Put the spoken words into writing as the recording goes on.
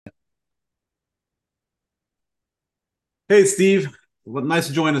Hey, Steve. Well, nice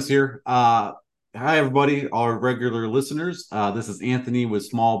to join us here. Hi, everybody, our regular listeners. This is Anthony with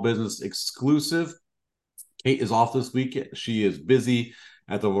Small Business Exclusive. Kate is off this week. She is busy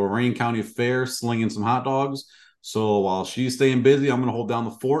at the Lorain County Fair slinging some hot dogs. So while she's staying busy, I'm going to hold down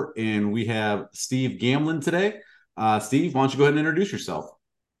the fort. And we have Steve Gamlin today. Steve, why don't you go ahead and introduce yourself?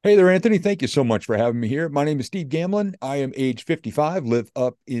 Hey there, Anthony. Thank you so much for having me here. My name is Steve Gamlin. I am age 55, live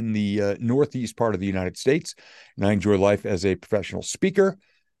up in the northeast part of the United States, and I enjoy life as a professional speaker,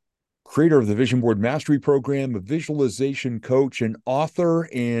 creator of the Vision Board Mastery Program, a visualization coach, and author.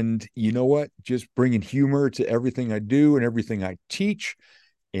 And you know what? Just bringing humor to everything I do and everything I teach.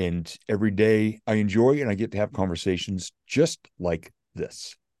 And every day I enjoy and I get to have conversations just like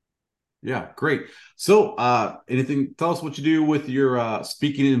this. Yeah, great. So, anything, tell us what you do with your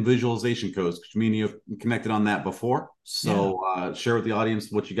speaking and visualization codes. 'Cause you mean you've connected on that before. Yeah. So, share with the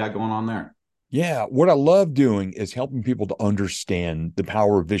audience what you got going on there. Yeah, what I love doing is helping people to understand the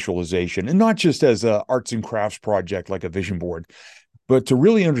power of visualization, and not just as a arts and crafts project like a vision board, but to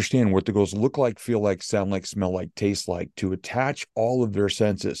really understand what the goals look like, feel like, sound like, smell like, taste like, to attach all of their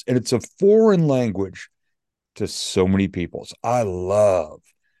senses. And it's a foreign language to so many people. So I love,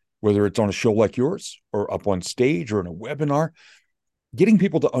 whether it's on a show like yours or up on stage or in a webinar, getting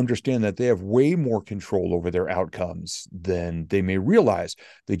people to understand that they have way more control over their outcomes than they may realize.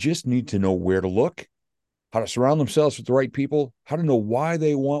 They just need to know where to look, how to surround themselves with the right people, how to know why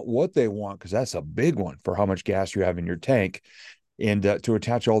they want what they want, because that's a big one for how much gas you have in your tank, and to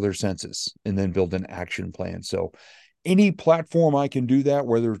attach all their senses and then build an action plan. So, any platform I can do that,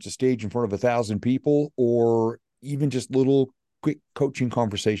 whether it's a stage in front of 1,000 people or even just little quick coaching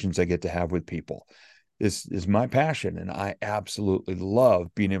conversations I get to have with people, this is my passion. And I absolutely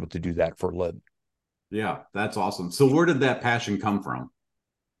love being able to do that for a living. Yeah, that's awesome. So, where did that passion come from?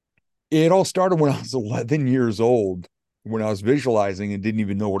 It all started when I was 11 years old, when I was visualizing and didn't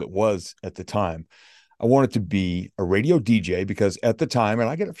even know what it was at the time. I wanted to be a radio DJ because at the time, and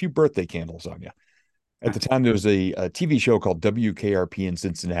I get a few birthday candles on you. At the time, there was a TV show called WKRP in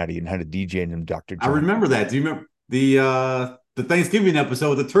Cincinnati and had a DJ named Dr. I Johnny. remember that. Do you remember the Thanksgiving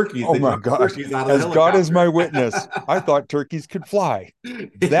episode with the turkeys? Oh They my dropped the gosh. turkeys out of the As God is my helicopter. witness, I thought turkeys could fly.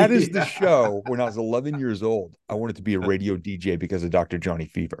 That is the Yeah. show when I was 11 years old. I wanted to be a radio DJ because of Dr. Johnny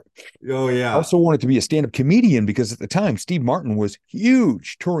Fever. Oh I yeah. also wanted to be a stand up comedian because at the time, Steve Martin was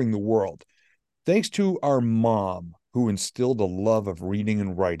huge touring the world. Thanks to our mom, who instilled a love of reading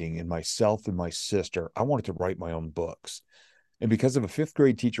and writing in myself and my sister, I wanted to write my own books. And because of a fifth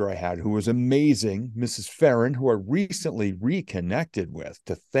grade teacher I had who was amazing, Mrs. Farron, who I recently reconnected with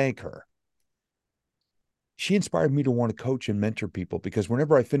to thank her, she inspired me to want to coach and mentor people because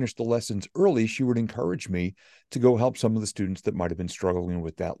whenever I finished the lessons early, she would encourage me to go help some of the students that might have been struggling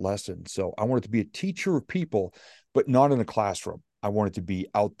with that lesson. So I wanted to be a teacher of people, but not in a classroom. I wanted to be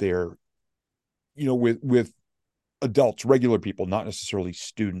out there, with adults, regular people, not necessarily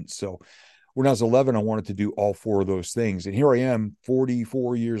students. So when I was 11, I wanted to do all four of those things. And here I am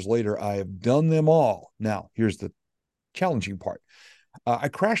 44 years later. I have done them all. Now, here's the challenging part. I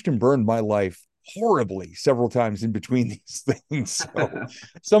crashed and burned my life horribly several times in between these things. So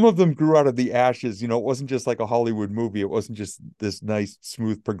some of them grew out of the ashes. It wasn't just like a Hollywood movie. It wasn't just this nice,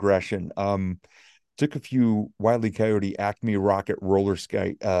 smooth progression. Took a few Wile E. Coyote Acme Rocket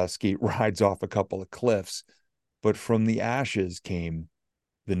skate rides off a couple of cliffs. But from the ashes came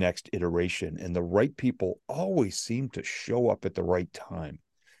the next iteration. And the right people always seem to show up at the right time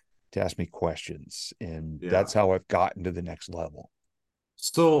to ask me questions. And Yeah. that's how I've gotten to the next level.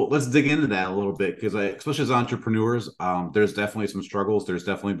 So let's dig into that a little bit because especially as entrepreneurs, there's definitely some struggles. There's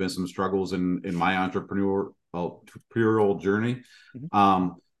definitely been some struggles in my entrepreneurial journey.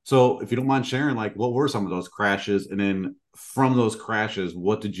 Mhm. So if you don't mind sharing, like what were some of those crashes, and then from those crashes,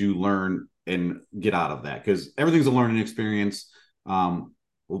 what did you learn and get out of that? Because everything's a learning experience.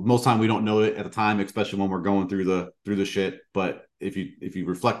 Most time we don't know it at the time, especially when we're going through the shit. But if you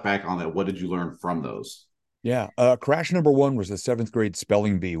reflect back on that, what did you learn from those? Yeah. Crash number one was the seventh grade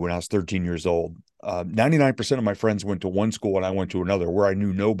spelling bee when I was 13 years old. 99% of my friends went to one school and I went to another where I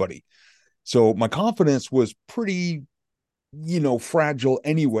knew nobody. So my confidence was pretty, fragile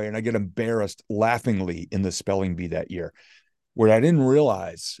anyway. And I get embarrassed laughingly in the spelling bee that year. What I didn't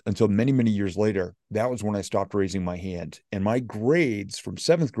realize until many, many years later, that was when I stopped raising my hand. And my grades from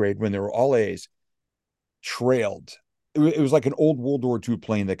seventh grade, when they were all A's, trailed. It was like an old World War II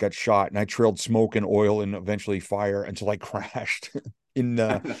plane that got shot, and I trailed smoke and oil and eventually fire until I crashed.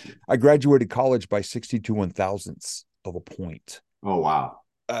 I graduated college by 62 one thousandths of a point. Oh wow.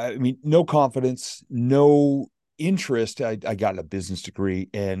 I mean, no confidence, no interest. I got a business degree,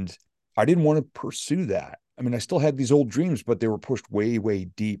 and I didn't want to pursue that. I mean, I still had these old dreams, but they were pushed way, way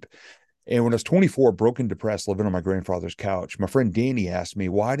deep. And when I was 24, broken, depressed, living on my grandfather's couch, my friend Danny asked me,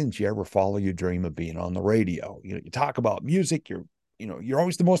 why didn't you ever follow your dream of being on the radio? You know, you talk about music, you're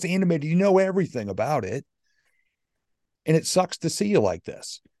always the most animated, you know everything about it. And it sucks to see you like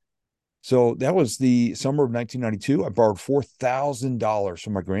this. So that was the summer of 1992. I borrowed $4,000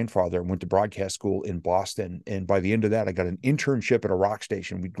 from my grandfather and went to broadcast school in Boston. And by the end of that, I got an internship at a rock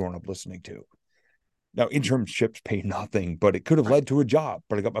station we'd grown up listening to. Now, internships pay nothing, but it could have Right. led to a job,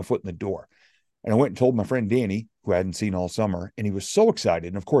 but I got my foot in the door. And I went and told my friend Danny, who I hadn't seen all summer, and he was so excited.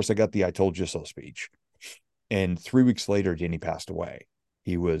 And of course, I got the I told you so speech. And 3 weeks later, Danny passed away.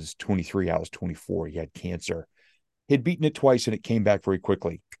 He was 23, I was 24. He had cancer. He'd beaten it twice and it came back very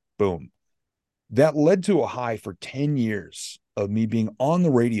quickly. Boom. That led to a high for 10 years of me being on the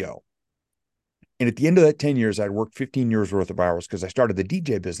radio. And at the end of that 10 years, I'd worked 15 years worth of hours because I started the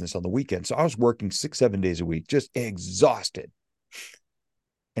DJ business on the weekend. So I was working 6, 7 days a week, just exhausted.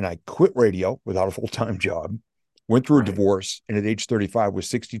 And I quit radio without a full-time job, went through a Right. divorce, and at age 35 was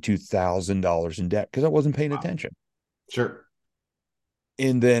 $62,000 in debt because I wasn't paying Wow. attention. Sure.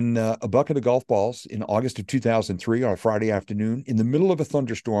 And then a bucket of golf balls in August of 2003 on a Friday afternoon in the middle of a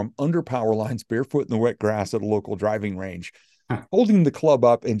thunderstorm under power lines, barefoot in the wet grass at a local driving range, holding the club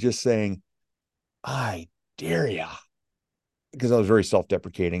up and just saying, I dare ya. Because I was very self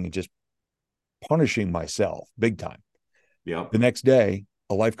deprecating and just punishing myself big time. Yep. The next day,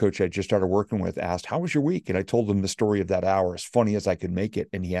 a life coach I just started working with asked, how was your week? And I told him the story of that hour as funny as I could make it.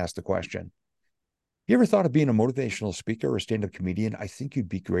 And he asked the question, you ever thought of being a motivational speaker or a stand-up comedian? I think you'd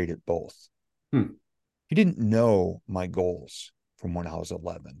be great at both. Hmm. He didn't know my goals from when I was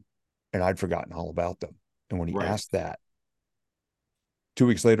 11, and I'd forgotten all about them. And when he Right. asked that, 2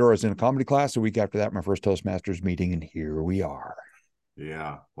 weeks later, I was in a comedy class. A week after that, my first Toastmasters meeting, and here we are.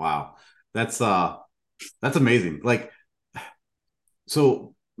 Yeah. Wow. That's amazing. Like,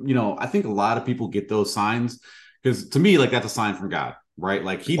 so, I think a lot of people get those signs because to me, like that's a sign from God, right?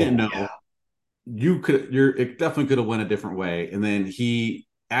 Like he didn't Oh, yeah. know it definitely could have went a different way. And then he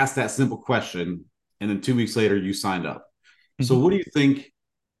asked that simple question, and then 2 weeks later you signed up. So Mm-hmm. what do you think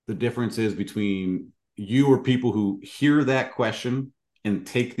the difference is between you or people who hear that question and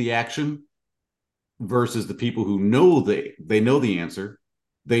take the action versus the people who know they know the answer,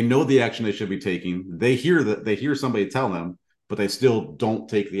 they know the action they should be taking, they hear somebody tell them, but they still don't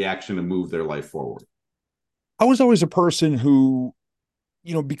take the action to move their life forward. I was always a person who,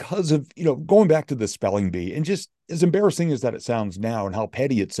 because of, going back to the spelling bee and just as embarrassing as that it sounds now and how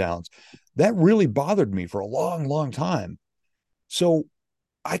petty it sounds, that really bothered me for a long, long time. So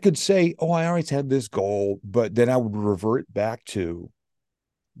I could say, oh, I always had this goal, but then I would revert back to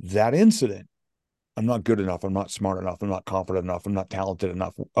that incident. I'm not good enough. I'm not smart enough. I'm not confident enough. I'm not talented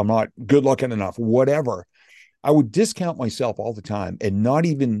enough. I'm not good looking enough, whatever. I would discount myself all the time and not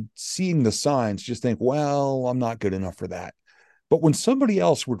even seeing the signs, just think, well, I'm not good enough for that. But when somebody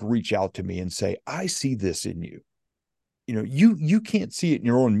else would reach out to me and say, I see this in you, you can't see it in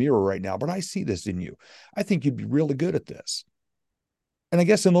your own mirror right now, but I see this in you. I think you'd be really good at this. And I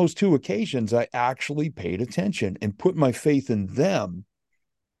guess in those two occasions, I actually paid attention and put my faith in them.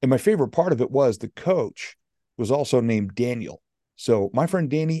 And my favorite part of it was the coach was also named Daniel. So my friend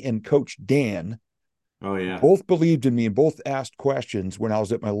Danny and Coach Dan Oh yeah. both believed in me and both asked questions when I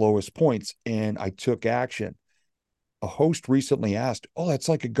was at my lowest points, and I took action. A host recently asked, oh, that's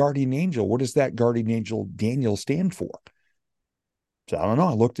like a guardian angel. What does that guardian angel Daniel stand for? So I don't know.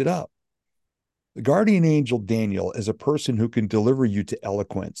 I looked it up. The guardian angel Daniel is a person who can deliver you to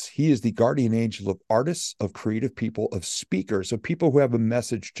eloquence. He is the guardian angel of artists, of creative people, of speakers, of people who have a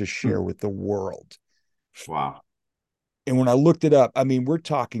message to share Hmm. with the world. Wow. And when I looked it up, I mean, we're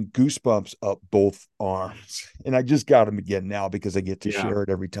talking goosebumps up both arms. And I just got them again now because I get to Yeah. share it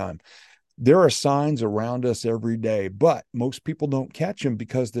every time. There are signs around us every day, but most people don't catch them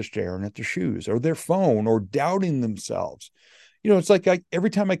because they're staring at their shoes or their phone or doubting themselves. It's like every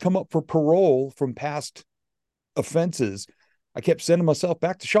time I come up for parole from past offenses, I kept sending myself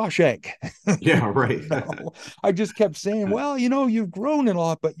back to Shawshank. Yeah. Right. I just kept saying, well, you've grown a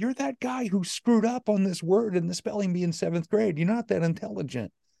lot, but you're that guy who screwed up on this word in the spelling bee in seventh grade. You're not that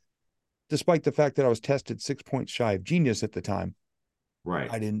intelligent, despite the fact that I was tested 6 points shy of genius at the time.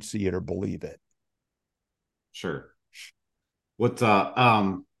 Right. I didn't see it or believe it. Sure. What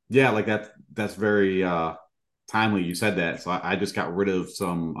yeah, like that's very timely you said that. So I just got rid of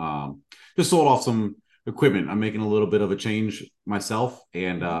some just sold off some equipment. I'm making a little bit of a change myself.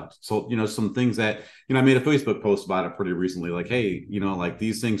 And so some things that I made a Facebook post about it pretty recently. Like, hey, like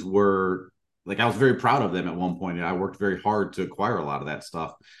these things were like I was very proud of them at one point. And I worked very hard to acquire a lot of that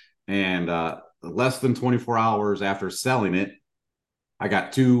stuff. And less than 24 hours after selling it, I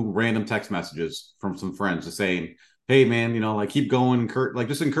got two random text messages from some friends just saying, "Hey, man, like keep going, like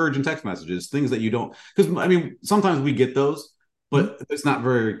just encouraging text messages, things that you don't." Because I mean, sometimes we get those, Mhm. but it's not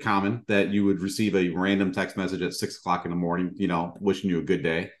very common that you would receive a random text message at 6 o'clock in the morning, wishing you a good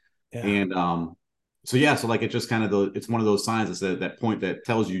day. Yeah. And so yeah, so like it's just kind of it's one of those signs that's that point that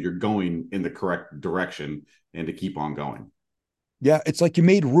tells you you're going in the correct direction and to keep on going. Yeah, it's like you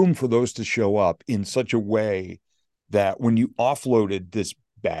made room for those to show up in such a way that when you offloaded this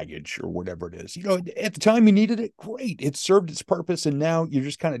baggage or whatever it is, at the time you needed it, great. It served its purpose, and now you're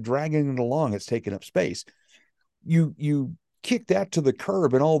just kind of dragging it along. It's taking up space. You kick that to the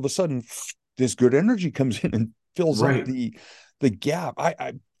curb, and all of a sudden, this good energy comes in and fills up Right. the gap.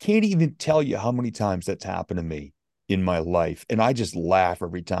 I can't even tell you how many times that's happened to me in my life, and I just laugh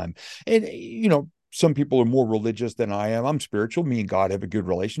every time. And some people are more religious than I am. I'm spiritual. Me and God have a good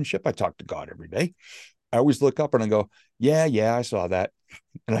relationship. I talk to God every day. I always look up and I go, yeah, yeah, I saw that.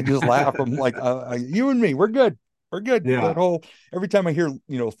 And I just laugh. I'm like, you and me, we're good. We're good. That Yeah. whole, every time I hear,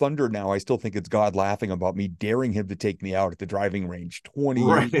 thunder now, I still think it's God laughing about me daring him to take me out at the driving range 20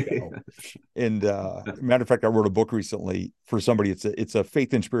 years Right. ago. And matter of fact, I wrote a book recently for somebody. It's a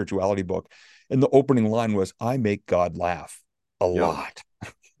faith and spirituality book. And the opening line was, I make God laugh a Yep. lot.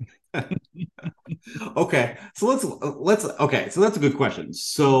 Okay, so let's okay, so that's a good question.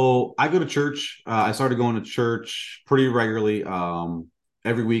 So I go to church. I started going to church pretty regularly,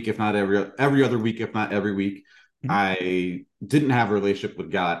 every week, if not every other week, if not every week. I didn't have a relationship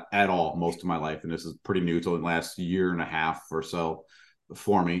with God at all most of my life, and this is pretty new till the last year and a half or so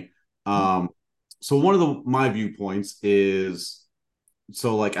for me. Um, so one of my viewpoints is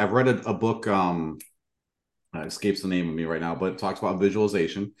so like I've read a book, escapes the name of me right now, but it talks about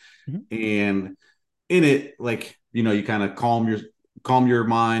visualization Mhm. and in it, like you kind of calm your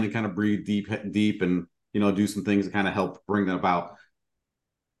mind and kind of breathe deep, and do some things to kind of help bring that about.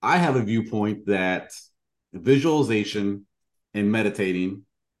 I have a viewpoint that visualization and meditating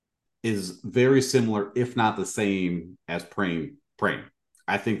is very similar, if not the same, as Praying.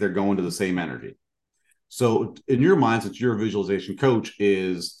 I think they're going to the same energy. So, in your mind, since you're a visualization coach,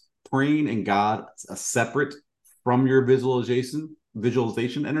 is praying and God a separate from your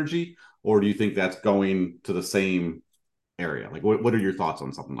visualization energy, or do you think that's going to the same area? Like, what are your thoughts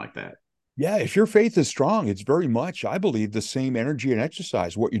on something like that? Yeah, if your faith is strong, it's very much, I believe, the same energy and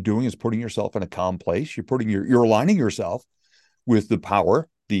exercise. What you're doing is putting yourself in a calm place. You're aligning yourself with the power,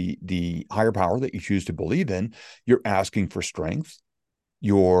 the higher power that you choose to believe in. You're asking for strength.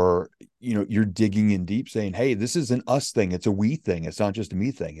 You're digging in deep, saying, "Hey, this is an us thing. It's a we thing. It's not just a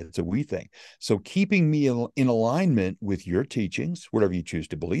me thing. It's a we thing." So keeping me in alignment with your teachings, whatever you choose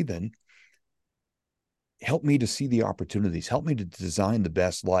to believe in, help me to see the opportunities, help me to design the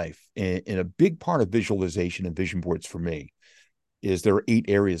best life. And a big part of visualization and vision boards for me is there are 8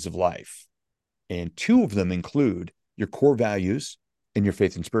 areas of life, and 2 of them include your core values and your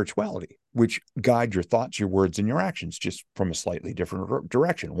faith and spirituality, which guide your thoughts, your words, and your actions, just from a slightly different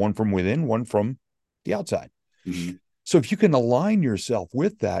direction, one from within, one from the outside. Mm-hmm. So if you can align yourself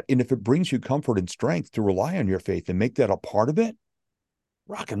with that, and if it brings you comfort and strength to rely on your faith and make that a part of it,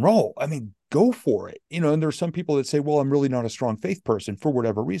 rock and roll. I mean, go for it. And there's some people that say, well, I'm really not a strong faith person for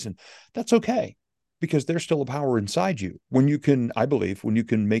whatever reason. That's okay, because there's still a power inside you. When you can, I believe, when you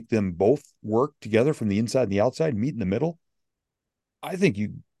can make them both work together from the inside and the outside, meet in the middle, I think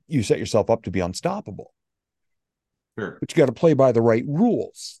you set yourself up to be unstoppable. Sure. But you got to play by the right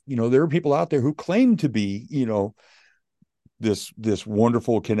rules. There are people out there who claim to be, this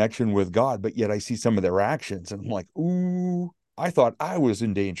wonderful connection with God, but yet I see some of their actions and I'm like, ooh, I thought I was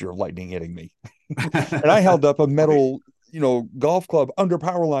in danger of lightning hitting me. And I held up a Right. metal, golf club under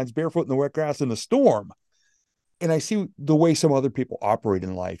power lines, barefoot in the wet grass in the storm. And I see the way some other people operate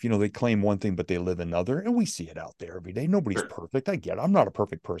in life. They claim one thing, but they live another. And we see it out there every day. Nobody's Sure. perfect. I get it. I'm not a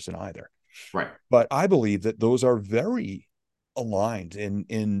perfect person either. Right. But I believe that those are very aligned.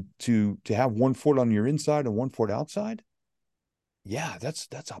 And to have one foot on your inside and one foot outside, yeah, that's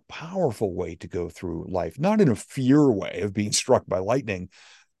a powerful way to go through life. Not in a fear way of being struck by lightning,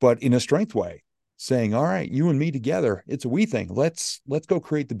 but in a strength way, saying, all right, you and me together, it's a we thing. Let's go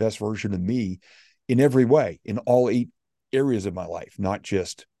create the best version of me in every way, in all 8 areas of my life, not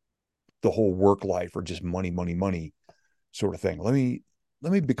just the whole work life or just money, money, money sort of thing. Let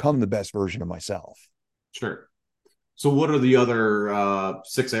me become the best version of myself. Sure. So, what are the other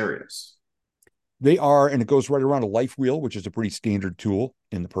 6 areas? They are, and it goes right around a life wheel, which is a pretty standard tool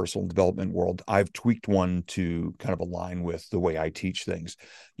in the personal development world. I've tweaked one to kind of align with the way I teach things.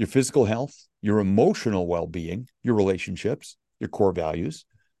 Your physical health, your emotional well being, your relationships, your core values,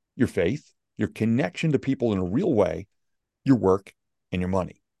 your faith, your connection to people in a real way, your work, and your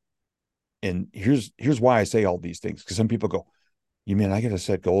money. And here's why I say all these things, because some people go, you mean I got to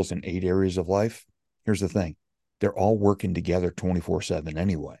set goals in 8 areas of life? Here's the thing. They're all working together 24/7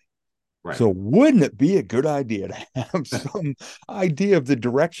 anyway. Right. So wouldn't it be a good idea to have some idea of the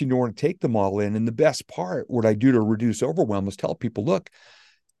direction you want to take them all in? And the best part, what I do to reduce overwhelm is tell people, look,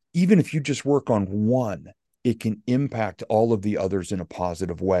 even if you just work on one, it can impact all of the others in a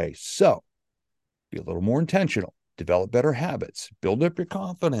positive way. So be a little more intentional, develop better habits, build up your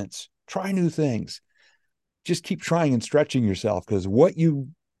confidence, try new things. Just keep trying and stretching yourself, because what you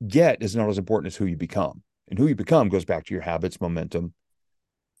get is not as important as who you become. And who you become goes back to your habits, momentum,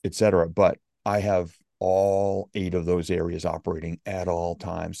 etc. But I have all 8 of those areas operating at all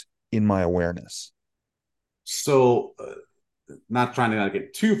times in my awareness. So, not trying to not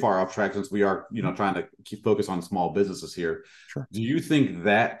get too far off track, since we are, trying to keep focus on small businesses here. Sure. Do you think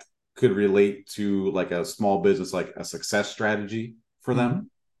that could relate to like a small business, like a success strategy for Mm-hmm.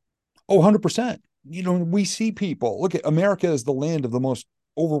 them? Oh, 100%. We see people. Look at America is the land of the most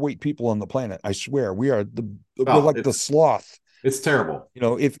overweight people on the planet. I swear, we're Oh, like the sloth. it's terrible.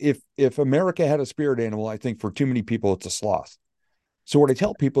 If America had a spirit animal, I think for too many people, it's a sloth. So what I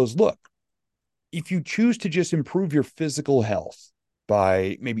tell people is, look, if you choose to just improve your physical health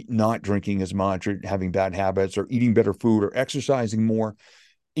by maybe not drinking as much or having bad habits or eating better food or exercising more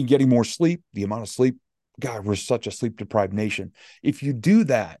and getting more sleep, the amount of sleep, God, we're such a sleep deprived nation. If you do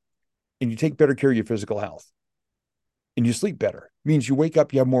that and you take better care of your physical health and you sleep better, it means you wake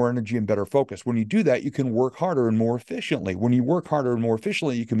up, you have more energy and better focus. When you do that, you can work harder and more efficiently. When you work harder and more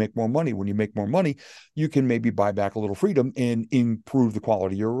efficiently, you can make more money. When you make more money, you can maybe buy back a little freedom and improve the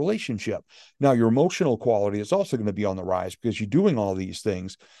quality of your relationship. Now, your emotional quality is also going to be on the rise, because you're doing all these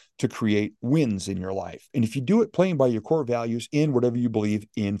things to create wins in your life. And if you do it playing by your core values in whatever you believe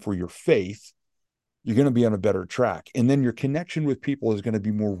in for your faith, you're going to be on a better track. And then your connection with people is going to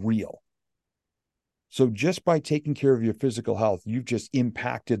be more real. So just by taking care of your physical health, you've just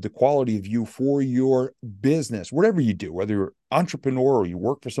impacted the quality of you for your business, whatever you do, whether you're an entrepreneur or you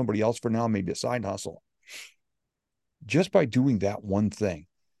work for somebody else for now, maybe a side hustle. Just by doing that one thing,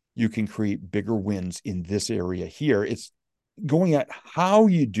 you can create bigger wins in this area here. It's going at how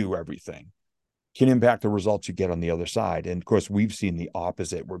you do everything can impact the results you get on the other side. And of course, we've seen the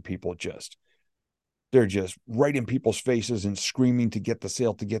opposite, where people they're just right in people's faces and screaming to get the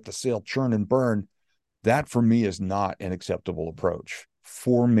sale, churn and burn. That for me is not an acceptable approach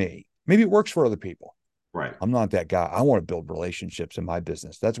for me. Maybe it works for other people. Right. I'm not that guy. I want to build relationships in my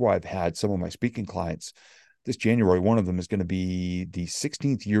business. That's why I've had some of my speaking clients this January. One of them is going to be the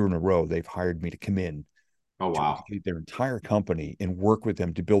 16th year in a row they've hired me to come in Oh, to wow. educate their entire company and work with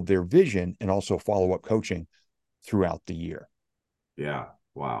them to build their vision and also follow up coaching throughout the year. Yeah.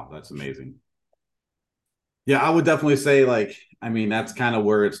 Wow. That's amazing. Yeah, I would definitely say, like, I mean, that's kind of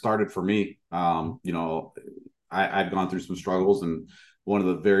where it started for me. I'd gone through some struggles, and one of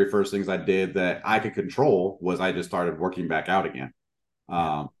the very first things I did that I could control was I just started working back out again.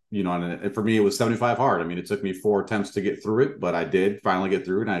 Yeah. And for me, it was 75 hard. I mean, it took me 4 attempts to get through it, but I did finally get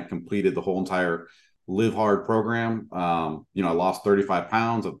through it, and I completed the whole entire Live Hard program. I lost 35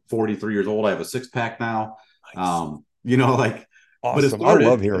 pounds. I'm 43 years old. I have a six pack now. Nice. Like, but it Awesome. I love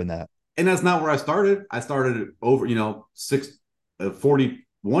started, hearing that. and that's not where I started. I started over, a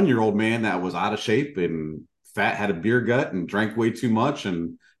 41-year-old man that was out of shape and fat, had a beer gut, and drank way too much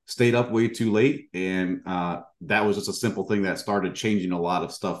and stayed up way too late. And that was just a simple thing that started changing a lot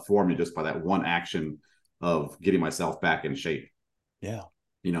of stuff for me, just by that one action of getting myself back in shape. Yeah.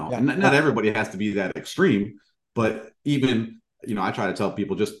 And Yeah. not everybody has to be that extreme, but even, I try to tell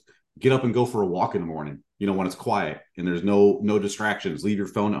people, just get up and go for a walk in the morning, when it's quiet and there's no distractions. Leave your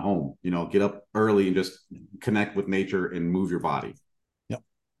phone at home, get up early and just connect with nature and move your body. Yeah.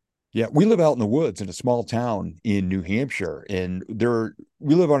 Yeah. We live out in the woods in a small town in New Hampshire, and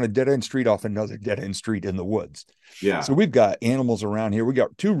we live on a dead end street off another dead end street in the woods. Yeah. So we've got animals around here. We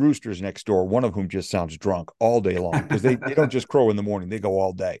got 2 roosters next door, one of whom just sounds drunk all day long, because they don't just crow in the morning, they go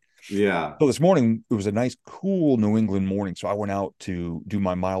all day. Yeah. So this morning, it was a nice, cool New England morning. So I went out to do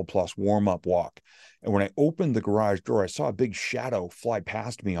my mile plus warm up walk. And when I opened the garage door, I saw a big shadow fly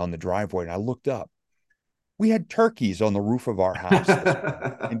past me on the driveway. And I looked up. We had turkeys on the roof of our house this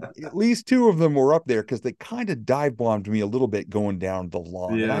morning. And at least 2 of them were up there, because they kind of dive bombed me a little bit going down the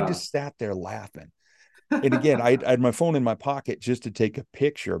lawn. And I Yeah. just sat there laughing. And again, I had my phone in my pocket just to take a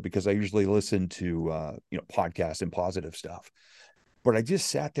picture, because I usually listen to podcasts and positive stuff. But I just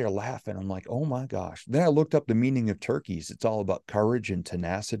sat there laughing. I'm like, oh my gosh. Then I looked up the meaning of turkeys. It's all about courage and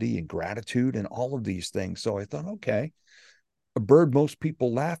tenacity and gratitude and all of these things. So I thought, okay, a bird most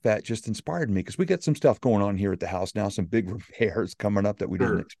people laugh at just inspired me because we got some stuff going on here at the house now, some big repairs coming up that we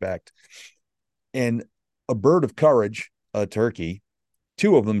didn't Sure. expect. And a bird of courage, a turkey,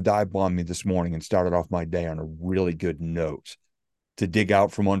 two of them dive bombed me this morning and started off my day on a really good note to dig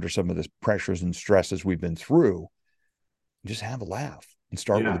out from under some of the pressures and stresses we've been through, just have a laugh and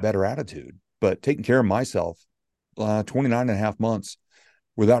start with a Yeah. better attitude. But taking care of myself, 29 and a half months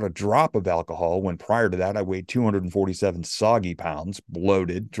without a drop of alcohol, when prior to that I weighed 247 soggy pounds,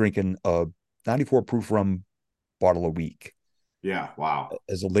 bloated, drinking a 94 proof rum bottle a week Yeah. Wow.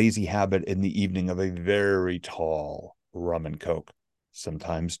 as a lazy habit in the evening of a very tall rum and coke,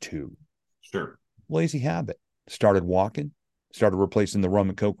 sometimes two. Sure. Lazy habit. Started walking, started replacing the rum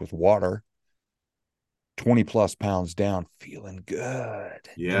and coke with water, 20 plus pounds down, feeling good. And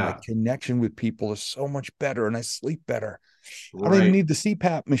my Yeah. connection with people is so much better and I sleep better. I don't even Right. need the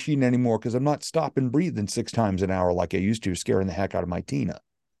CPAP machine anymore because I'm not stopping breathing 6 times an hour like I used to, scaring the heck out of my Tina.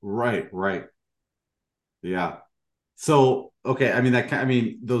 Right. Right. Yeah. So, okay, I mean I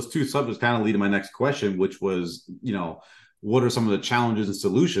mean those two subjects kind of lead to my next question, which was, what are some of the challenges and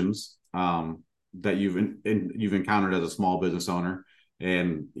solutions that you've encountered as a small business owner?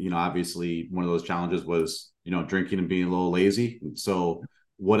 And obviously, one of those challenges was drinking and being a little lazy. So,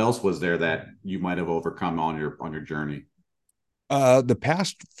 what else was there that you might have overcome on your journey? The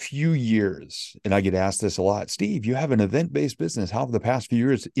past few years, and I get asked this a lot, Steve, you have an event based business. How have the past few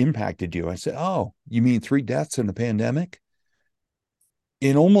years impacted you? I said, oh, you mean 3 deaths in the pandemic?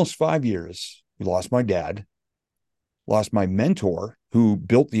 In almost 5 years, we lost my dad, lost my mentor who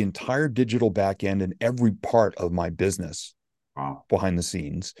built the entire digital back end and every part of my business Wow. behind the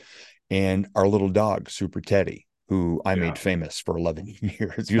scenes, and our little dog, Super Teddy, who I Yeah. made famous for 11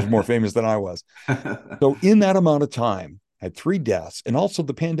 years. He was more famous than I was. So, in that amount of time, I had 3 deaths and also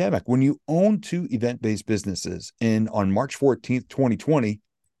the pandemic. When you own two event based businesses, and on March 14th, 2020,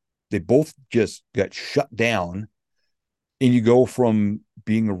 they both just got shut down, and you go from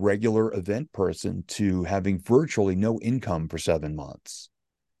being a regular event person to having virtually no income for 7 months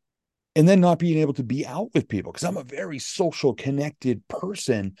and then not being able to be out with people because I'm a very social, connected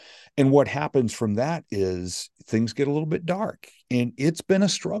person. And what happens from that is things get a little bit dark. And it's been a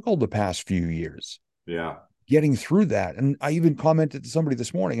struggle the past few years Yeah. getting through that. And I even commented to somebody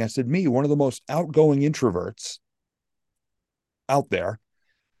this morning. I said, me, one of the most outgoing introverts out there,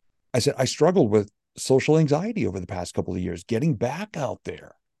 I said, I struggled with social anxiety over the past couple of years, getting back out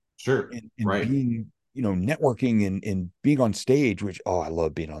there Sure. and Right. being, networking and being on stage, which, oh, I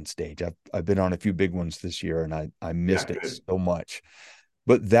love being on stage. I've been on a few big ones this year and I Yeah. missed it Good. so much.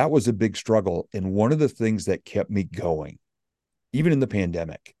 But that was a big struggle. And one of the things that kept me going, even in the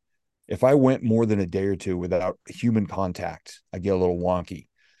pandemic, if I went more than a day or two without human contact, I get a little wonky.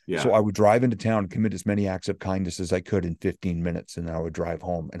 So Yeah. I would drive into town, commit as many acts of kindness as I could in 15 minutes, and then I would drive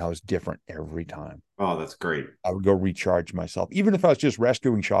home. And I was different every time. Oh, that's great. I would go recharge myself, even if I was just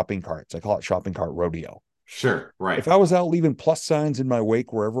rescuing shopping carts. I call it shopping cart rodeo. Sure. Right. If I was out leaving plus signs in my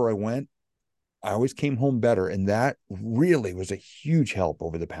wake wherever I went, I always came home better. And that really was a huge help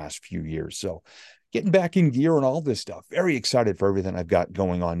over the past few years. So getting back in gear and all this stuff, very excited for everything I've got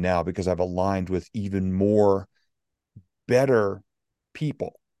going on now because I've aligned with even more better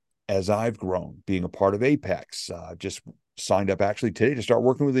people as I've grown, being a part of Apex. Just signed up actually today to start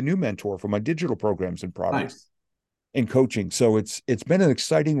working with a new mentor for my digital programs and products Nice. and coaching. So it's been an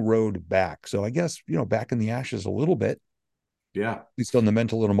exciting road back. So I guess, back in the ashes a little bit, Yeah. at least on the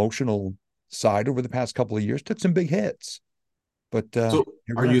mental and emotional side over the past couple of years, took some big hits. But So,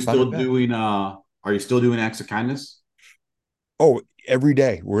 here are we are, you climbing still back. doing acts of kindness? Oh, every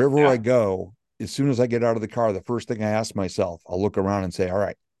day, wherever I Yeah. go, as soon as I get out of the car, the first thing I ask myself, I'll look around and say, all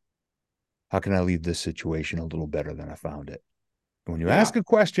right, how can I leave this situation a little better than I found it? And when you Yeah. ask a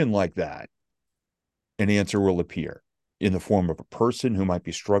question like that, an answer will appear in the form of a person who might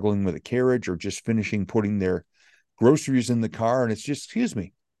be struggling with a carriage or just finishing putting their groceries in the car. And it's just, excuse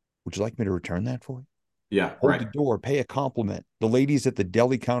me, would you like me to return that for you? Yeah. Hold Right. the door, pay a compliment. The ladies at the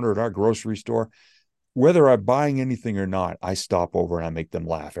deli counter at our grocery store, whether I'm buying anything or not, I stop over and I make them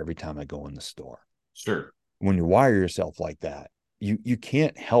laugh every time I go in the store. Sure. When you wire yourself like that, you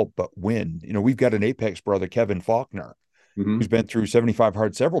can't help but win. We've got an Apex brother, Kevin Faulkner, who's Hmm. been through 75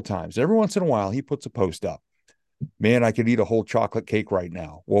 hard several times. Every once in a while, he puts a post up. Man, I could eat a whole chocolate cake right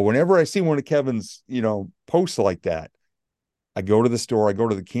now. Well, whenever I see one of Kevin's, posts like that, I go to the store, I go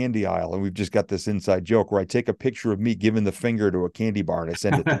to the candy aisle, and we've just got this inside joke where I take a picture of me giving the finger to a candy bar and I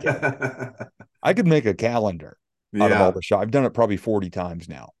send it to Kevin. I could make a calendar out of all Yeah. the shop. I've done it probably 40 times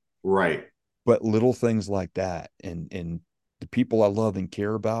now. Right. But little things like that and the people I love and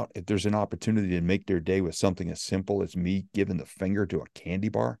care about, if there's an opportunity to make their day with something as simple as me giving the finger to a candy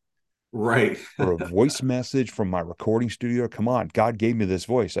bar Right. or a voice message from my recording studio, come on, God gave me this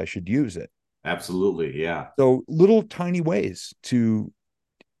voice. I should use it. Absolutely. Yeah. So little tiny ways to,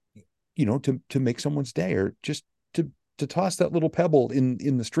 to make someone's day, or just to toss that little pebble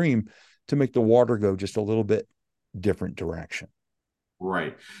in the stream to make the water go just a little bit different direction.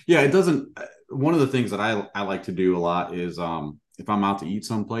 Right. Yeah, it doesn't one of the things that I like to do a lot is if I'm out to eat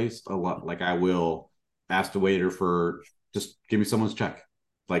someplace, a lot like I will ask the waiter for just give me someone's check.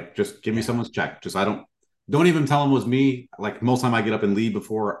 Like just give me Yeah. someone's check. Just I don't even tell them it was me. Like most time I get up and leave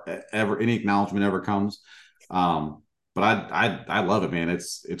before ever any acknowledgement ever comes. Um but I love it, man.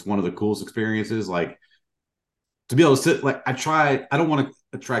 It's one of the coolest experiences. Like to be able to sit like I don't want to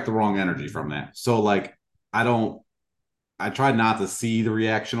attract the wrong energy from that. So like I don't I try not to see the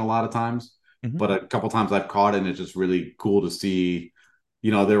reaction a lot of times, Mm-hmm. but a couple times I've caught it, and it's just really cool to see.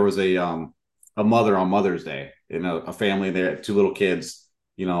 You know, there was a mother on Mother's Day and a family there, two little kids.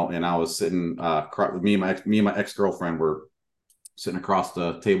 You know, and I was sitting me and my ex girlfriend were sitting across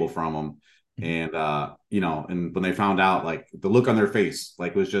the table from them, Mm-hmm. and and when they found out, like the look on their face,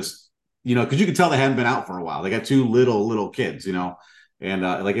 like was just because you could tell they hadn't been out for a while. They got two little kids, and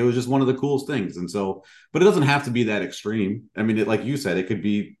like it was just one of the coolest things. And so, but it doesn't have to be that extreme. I mean, like you said, it could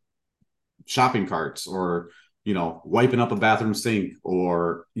be shopping carts or wiping up a bathroom sink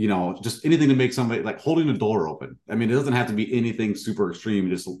or just anything to make somebody like holding the door open. I mean, it doesn't have to be anything super extreme.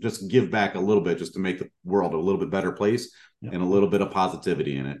 Just give back a little bit just to make the world a little bit better place Yeah. and a little bit of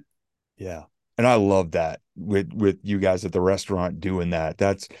positivity in it. Yeah. And I love that with you guys at the restaurant doing that.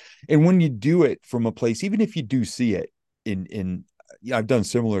 And when you do it from a place, even if you do see it in yeah, I've done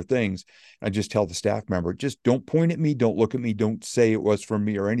similar things. I just tell the staff member, just don't point at me, don't look at me, don't say it was from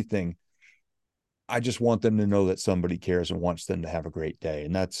me or anything. I just want them to know that somebody cares and wants them to have a great day.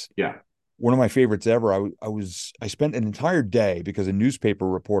 And that's Yeah. one of my favorites ever. I spent an entire day because a newspaper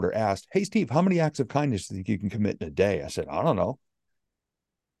reporter asked, "Hey Steve, how many acts of kindness do you think you can commit in a day?" I said, "I don't know,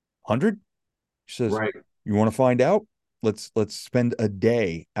 100." She says, Right. "You want to find out? Let's spend a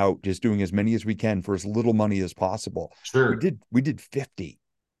day out just doing as many as we can for as little money as possible." We Sure. did 50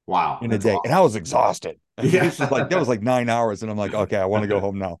 Wow. in a That's day, and I awesome. was exhausted. I mean, Yeah. that was like 9 hours, and I'm like, okay, I want to go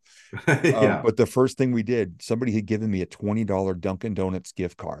home now. Yeah. But the first thing we did, somebody had given me a $20 Dunkin' Donuts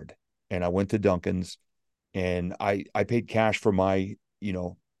gift card, and I went to Dunkin's, and I paid cash for my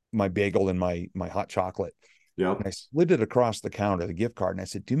bagel and my hot chocolate, and Yep. I slid it across the counter, the gift card, and I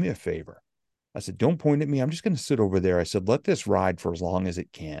said, "Do me a favor." I said, "Don't point at me. I'm just going to sit over there." I said, "Let this ride for as long as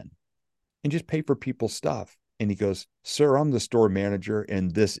it can and just pay for people's stuff." And he goes, "Sir, I'm the store manager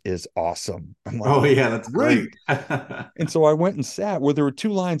and this is awesome." I'm like, Oh yeah, that's great. "Great." And so I went and sat where there were two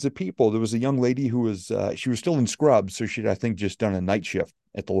lines of people. There was a young lady who she was still in scrubs. So she'd, I think, just done a night shift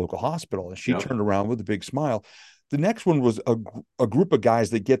at the local hospital. And she Yep. turned around with a big smile. The next one was a group of guys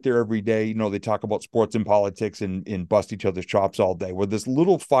that get there every day. They talk about sports and politics and bust each other's chops all day. Where this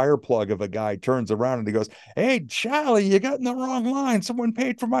little fire plug of a guy turns around and he goes, "Hey, Charlie, you got in the wrong line. Someone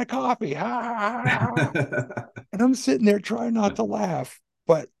paid for my coffee." Ha, ha, ha, ha. And I'm sitting there trying not to laugh.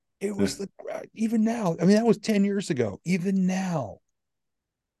 But it was even now, I mean, that was 10 years ago. Even now,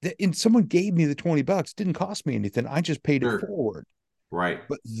 and someone gave me the $20, didn't cost me anything. I just paid it Sure. forward. Right.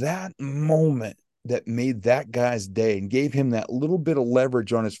 But that moment that made that guy's day and gave him that little bit of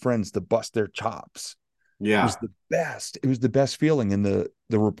leverage on his friends to bust their chops was Yeah. the best. It was the best feeling. And the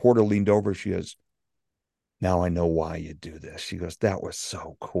reporter leaned over. She goes, "Now I know why you do this." She goes, "That was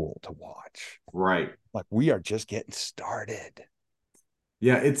so cool to watch." Right. Like, we are just getting started.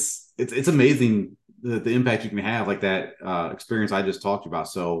 Yeah, it's amazing the impact you can have like that experience I just talked about.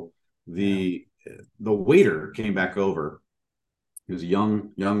 So Yeah. the waiter came back over. He was a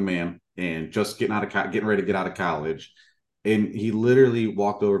young man and just getting ready to get out of college, and he literally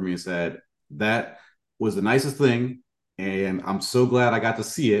walked over to me and said, "That was the nicest thing, and I'm so glad I got to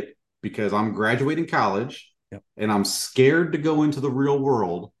see it because I'm graduating college Yep. and I'm scared to go into the real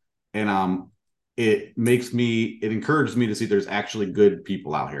world, and it encourages me to see there's actually good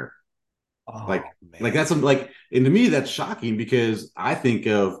people out here." Like Oh that's man. and to me that's shocking because I think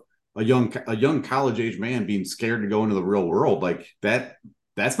of a young college age man being scared to go into the real world like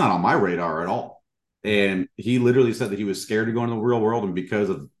that's not on my radar at all. Yeah. And he literally said that he was scared to go into the real world, and because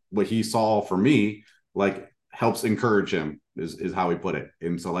of what he saw for me, like helps encourage him is how he put it.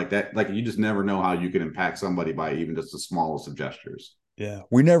 And so like that, like you just never know how you can impact somebody by even just the smallest of gestures. Yeah.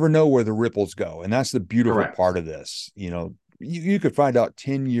 We never know where the ripples go. And that's the beautiful Correct. part of this. You could find out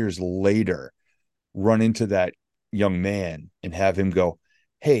 10 years later, run into that young man and have him go,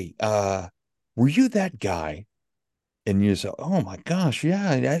 "Hey, were you that guy And you say, oh my gosh,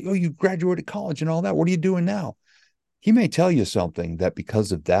 yeah, oh, you graduated college and all that. What are you doing now? He may tell you something that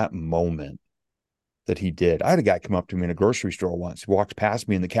because of that moment that he did. I had a guy come up to me in a grocery store once. He walked past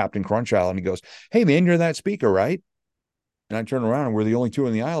me in the Captain Crunch aisle and he goes, hey, man, you're that speaker, right? And I turned around and we're the only two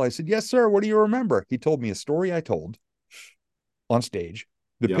in the aisle. I said, yes, sir. What do you remember? He told me a story I told on stage,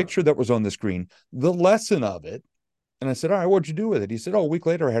 the Yep. picture that was on the screen, the lesson of it. And I said, all right, what'd you do with it? He said, oh, a week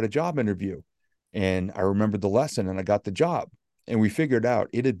later, I had a job interview. And I remembered the lesson and I got the job. And we figured out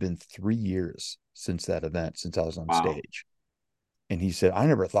it had been 3 years since that event, since I was on Wow. stage. And he said, I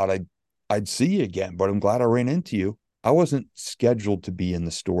never thought I'd see you again, but I'm glad I ran into you. I wasn't scheduled to be in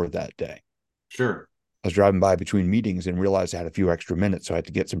the store that day. Sure. I was driving by between meetings and realized I had a few extra minutes, so I had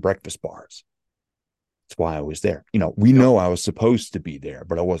to get some breakfast bars. That's why I was there. We Yep. know I was supposed to be there,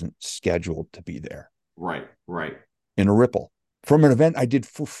 but I wasn't scheduled to be there. Right. Right. In a ripple from an event I did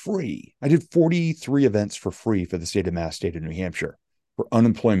for free. I did 43 events for free for the state of Mass, state of New Hampshire for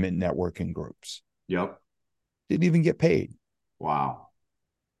unemployment networking groups. Yep. Didn't even get paid, Wow.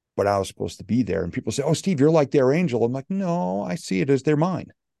 but I was supposed to be there. And people say, oh, Steve, you're like their angel. I'm like, no, I see it as they're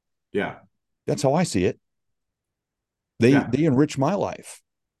mine. Yeah. That's how I see it. They Yeah. they enrich my life.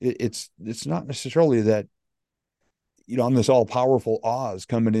 It's not necessarily that I'm this all powerful Oz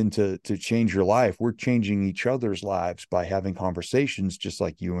coming in to change your life. We're changing each other's lives by having conversations just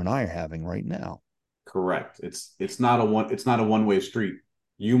like you and I are having right now. Correct. It's not a one-way street.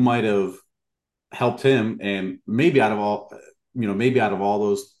 You might have helped him, and maybe out of all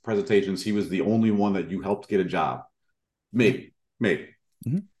those presentations, he was the only one that you helped get a job. Yeah. Maybe,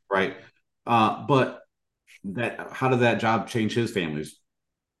 Mm-hmm. right? But that how did that job change his family's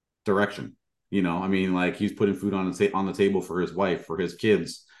direction? I mean, like he's putting food on the table for his wife, for his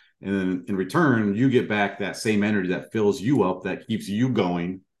kids, and then in return, you get back that same energy that fills you up, that keeps you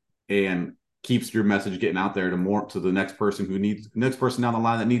going, and keeps your message getting out there to the next person down the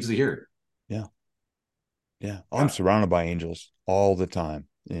line that needs to hear it. Yeah. Yeah. I'm Yeah. surrounded by angels all the time.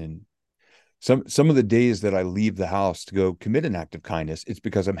 And some of the days that I leave the house to go commit an act of kindness, it's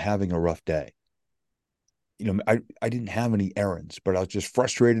because I'm having a rough day. I didn't have any errands, but I was just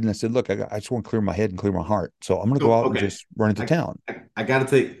frustrated. And I said, look, I just want to clear my head and clear my heart. So I'm going to go So out and okay, just run into I town. I got to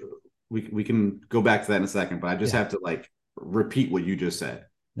take. We can go back to that in a second, but I just Yeah. have to like repeat what you just said.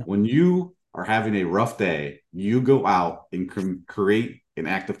 Yeah. When you are having a rough day, you go out and create an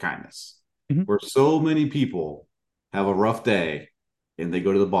act of kindness. Mhm. Where so many people have a rough day and they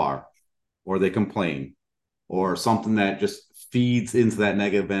go to the bar or they complain or something that just feeds into that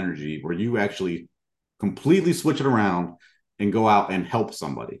negative energy, where you actually completely switch it around and go out and help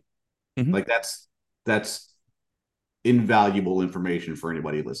somebody. Mhm. Like that's invaluable information for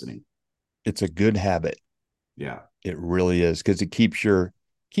anybody listening. It's a good habit. Yeah. It really is because it keeps your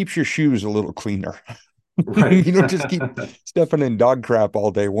shoes a little cleaner. Right. You don't just keep stepping in dog crap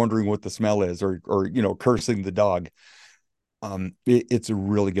all day, wondering what the smell is, or cursing the dog. It's a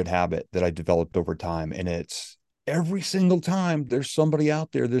really good habit that I developed over time, and it's every single time there's somebody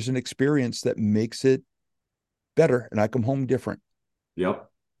out there, there's an experience that makes it better, and I come home different. Yep.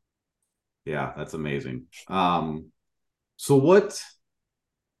 Yeah, that's amazing. So what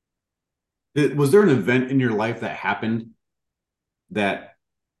was there an event in your life that happened that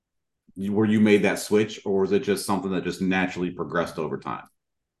where you made that switch, or was it just something that just naturally progressed over time?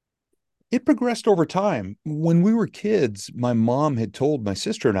 It progressed over time. When we were kids, my mom had told my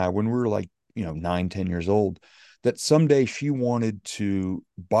sister and I, when we were like 9, 10 years old, that someday she wanted to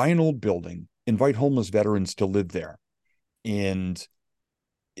buy an old building, invite homeless veterans to live there, and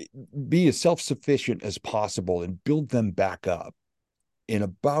be as self-sufficient as possible and build them back up. And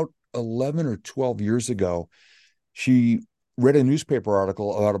about 11 or 12 years ago, she read a newspaper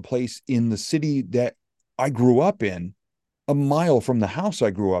article about a place in the city that I grew up in, a mile from the house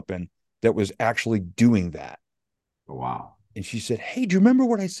I grew up in, that was actually doing that. Oh, wow. And she said, hey, do you remember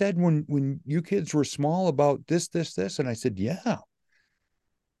what I said when you kids were small about this? And I said, yeah.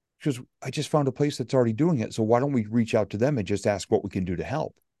 Because I just found a place that's already doing it. So why don't we reach out to them and just ask what we can do to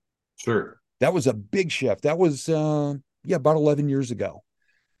help? Sure. That was a big shift. That was about 11 years ago.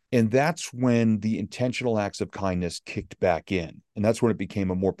 And that's when the intentional acts of kindness kicked back in. And that's when it became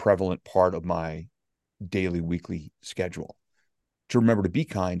a more prevalent part of my daily, weekly schedule to remember to be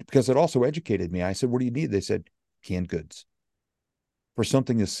kind, because it also educated me. I said, what do you need? They said, canned goods, for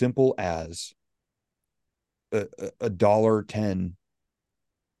something as simple as a $1.10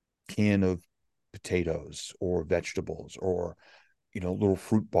 can of potatoes or vegetables, or little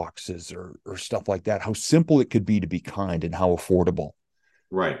fruit boxes, or stuff like that. How simple it could be to be kind, and how affordable.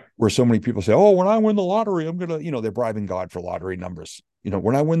 Right. Where so many people say, oh, when I win the lottery, I'm gonna, they're bribing God for lottery numbers.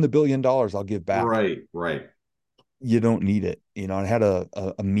 When I win the $1 billion, I'll give back. Right. Right. You don't need it. I had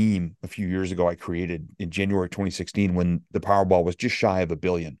a meme a few years ago I created in January 2016 when the Powerball was just shy of a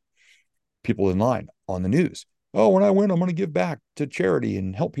billion. People in line on the news. Oh, when I win, I'm going to give back to charity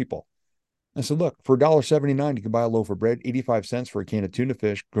and help people. I said, look, for $1.79, you can buy a loaf of bread, 85 cents for a can of tuna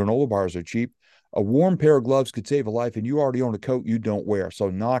fish. Granola bars are cheap. A warm pair of gloves could save a life, and you already own a coat you don't wear. So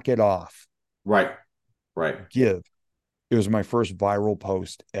knock it off. Right. Right. Give. It was my first viral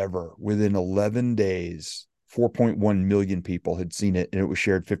post ever. Within 11 days, 4.1 million people had seen it, and it was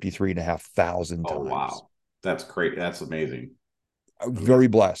shared 53,500 Oh, times. wow. That's great. That's amazing. I was Amazing. very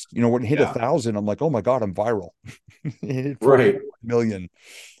blessed. When it hit Yeah. 1,000, I'm like, oh my God, I'm viral. It hit Right. 4.1 million.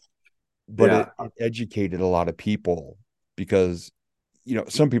 But Yeah. it educated a lot of people because,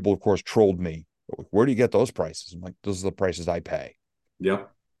 some people, of course, trolled me. Where do you get those prices? I'm like, those are the prices I pay. Yep.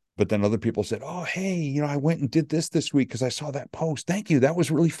 But then other people said, oh, hey, I went and did this week because I saw that post. Thank you. That was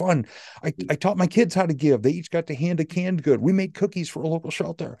really fun. I taught my kids how to give. They each got to hand a canned good. We made cookies for a local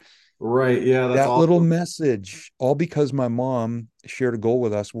shelter. Right. Yeah. That's That little awesome. message, all because my mom shared a goal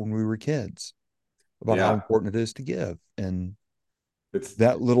with us when we were kids about how Yeah. important it is to give. And It's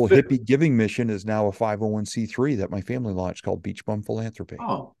that little hippie giving mission is now a 501(c)(3) that my family launched called Beach Bum Philanthropy.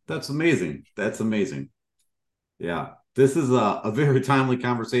 oh, that's amazing. That's amazing. Yeah. This is a very timely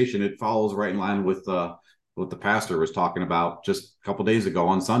conversation. It follows right in line with what the pastor was talking about just a couple days ago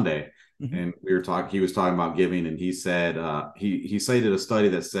on Sunday. Mhm. And he was talking about giving, and he said he cited a study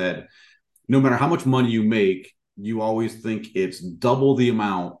that said no matter how much money you make, you always think it's double the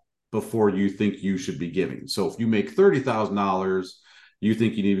amount before you think you should be giving. So if you make $30,000, you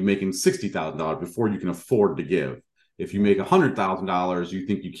think you need to be making $60,000 before you can afford to give. If you Yeah. make $100,000, you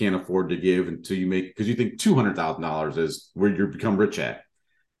think you can't afford to give until you make because you think $200,000 is where you become rich at.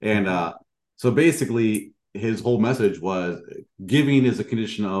 And Mhm. so basically, his whole message was giving is a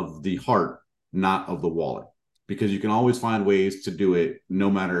condition of the heart, not of the wallet, because you can always find ways to do it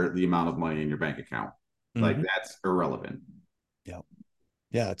no matter the amount of money in your bank account. Like Mhm. that's irrelevant. Yeah.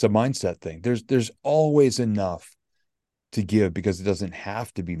 Yeah. It's a mindset thing. There's always enough to give because it doesn't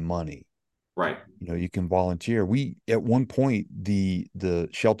have to be money. Right. You can volunteer. We at one point the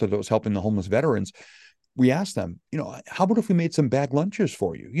shelter that was helping the homeless veterans, we asked them, how about if we made some bag lunches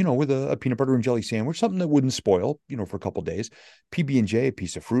for you, with a peanut butter and jelly sandwich, something that wouldn't spoil, for a couple of days, PB&J, a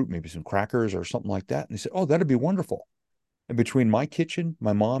piece of fruit, maybe some crackers or something like that. And they said, oh, that'd be wonderful. And between my kitchen,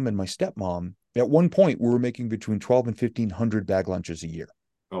 my mom, and my stepmom, at one point we were making between 12 and 1,500 bag lunches a year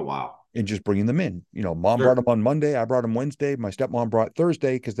Oh wow. and just bringing them in. Mom brought Sure. them on Monday, I brought them Wednesday, my stepmom brought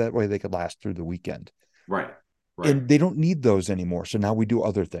Thursday because that way they could last through the weekend. Right. Right. And they don't need those anymore. So now we do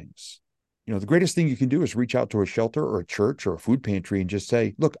other things. The greatest thing you can do is reach out to a shelter or a church or a food pantry and just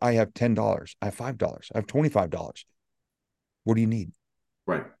say, look, I have $10, I have $5, I have $25. What do you need?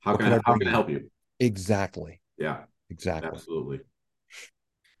 Right. What can I How bring can I you? help you? Exactly. Yeah. Exactly. Absolutely.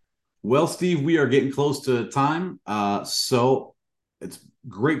 Well, Steve, we are getting close to time. So it's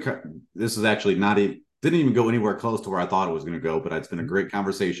great. This is actually not a didn't even go anywhere close to where I thought it was going to go, but it's been a great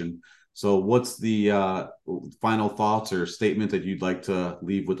conversation. So, what's the final thoughts or statement that you'd like to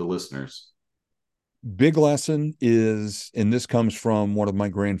leave with the listeners? Big lesson is, and this comes from one of my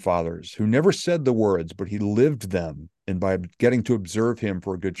grandfathers who never said the words, but he lived them. And by getting to observe him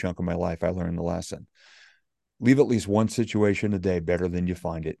for a good chunk of my life, I learned the lesson. Leave at least one situation a day better than you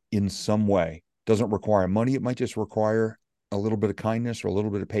find it in some way. Doesn't require money. It might just require a little bit of kindness or a little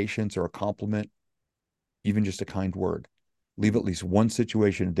bit of patience or a compliment, even just a kind word. Leave Mhm. at least one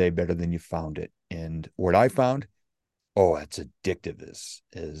situation a day better than you found it. And what I found, oh, it's addictive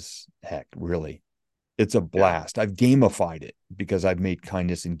as heck, really. It's a Yeah, blast. I've gamified it because I've made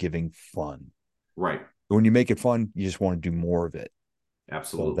kindness and giving fun. right. When you make it fun, you just want to do more of it. So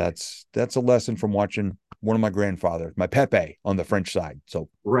Absolutely. that's a lesson from watching one of my grandfathers, my Pepe on the French side. So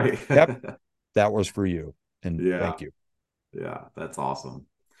Right. Pep, that was for you. And Yeah. thank you. Yeah. That's awesome.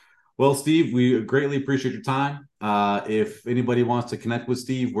 Well, Steve, we greatly appreciate your time. If anybody wants to connect with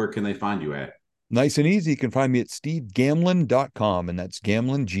Steve, where can they find you at? Nice and easy. You can find me at stevegamlin.com, and that's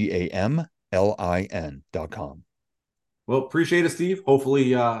Gamlin, GAMLIN.com. Well, appreciate it, Steve.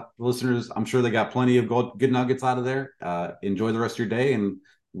 Hopefully, listeners, I'm sure they got plenty of good nuggets out of there. Enjoy the rest of your day, and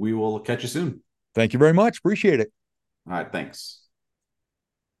we will catch you soon. Thank you very much. Appreciate it. All right. Thanks.